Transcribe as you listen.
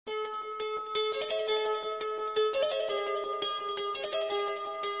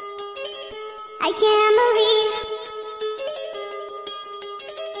can't believe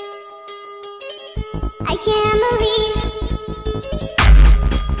I can't believe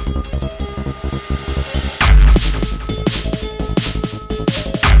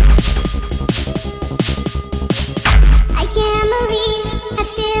I can't believe I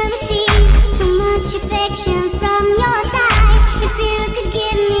still receive so much affection from your side. If you could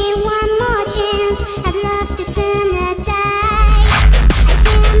give me one more chance, I'd love to turn the tide. I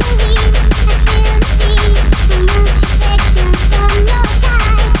can't believe I still receive so much affection from your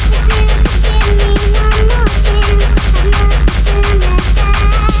side. If you could give me one more chance, I'd love to turn the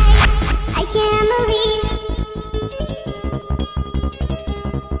tide. I can't believe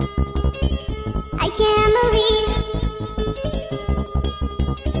I can't believe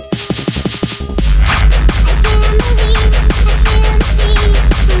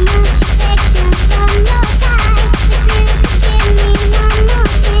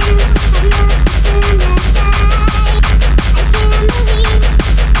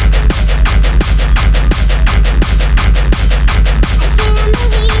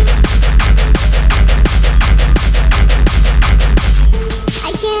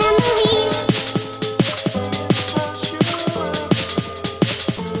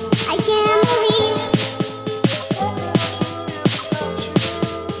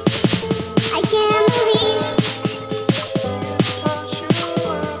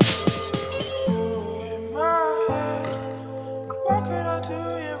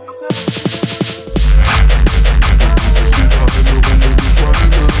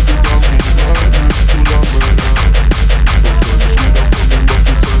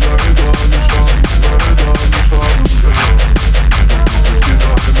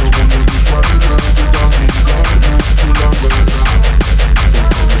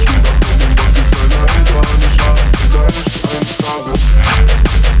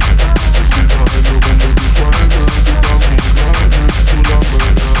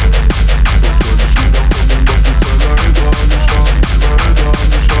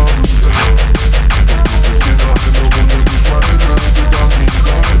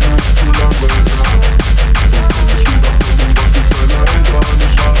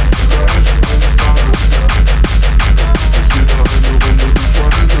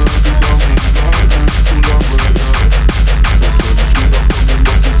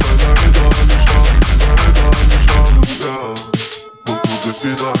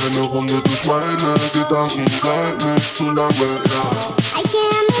Wieder eine Runde durch meine Gedanken, bleib nicht zu lange.